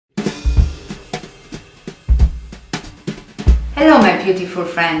Hello my beautiful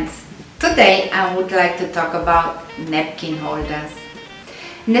friends. Today I would like to talk about napkin holders.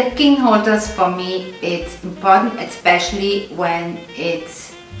 Napkin holders for me it's important, especially when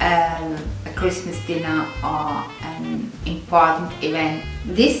it's a Christmas dinner or an important event.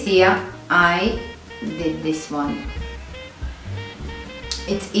 This year I did this one.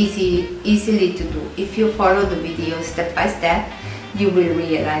 It's easily to do. If you follow the video step by step, you will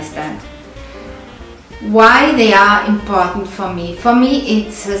realize that. Why they are important for me? For me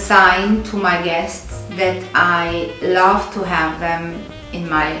it's a sign to my guests that I love to have them in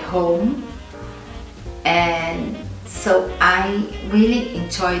my home, and so I really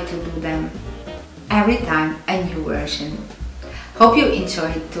enjoy to do them every time a new version. Hope you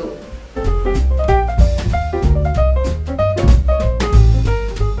enjoy it too.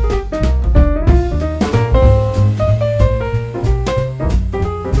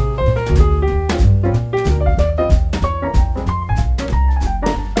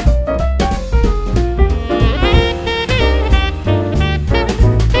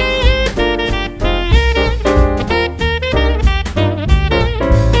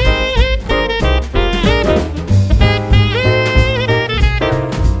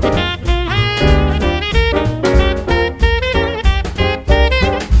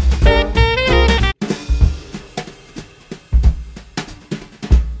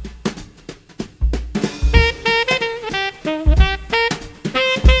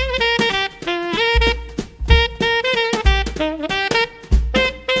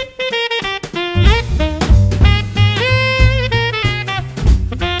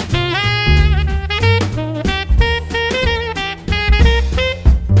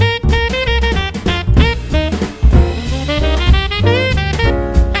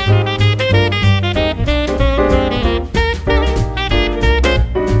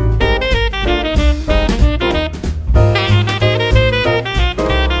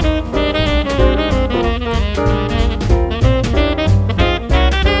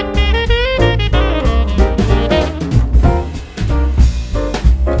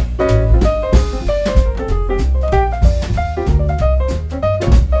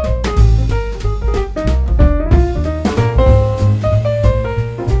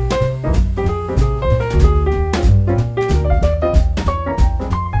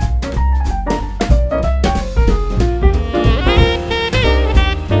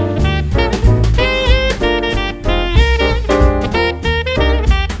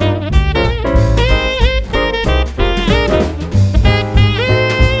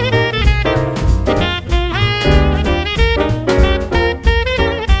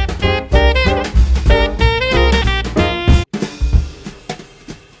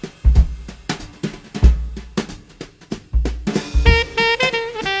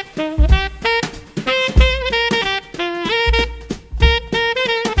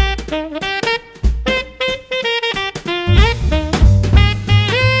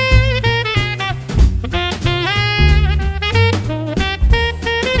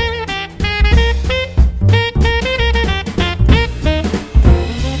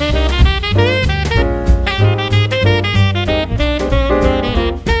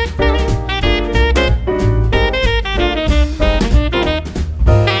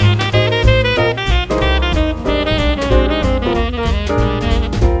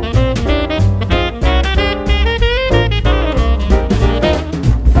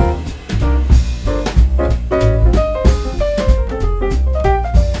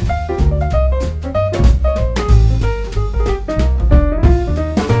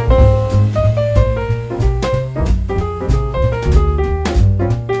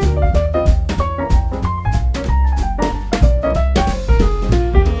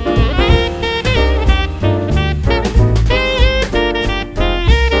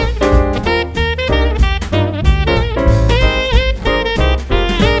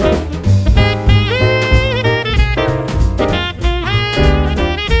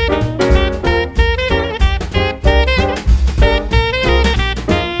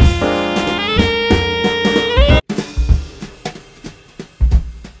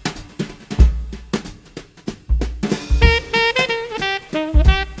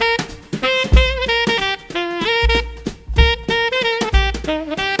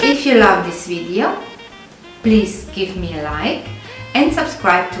 If you love this video, please give me a like and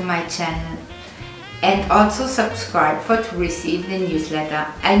subscribe to my channel, and also subscribe to receive the newsletter,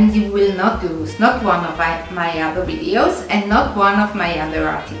 and you will not lose not one of my other videos and not one of my other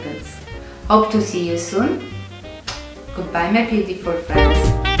articles. Hope to see you soon. Goodbye my beautiful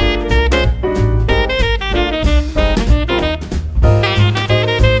friends.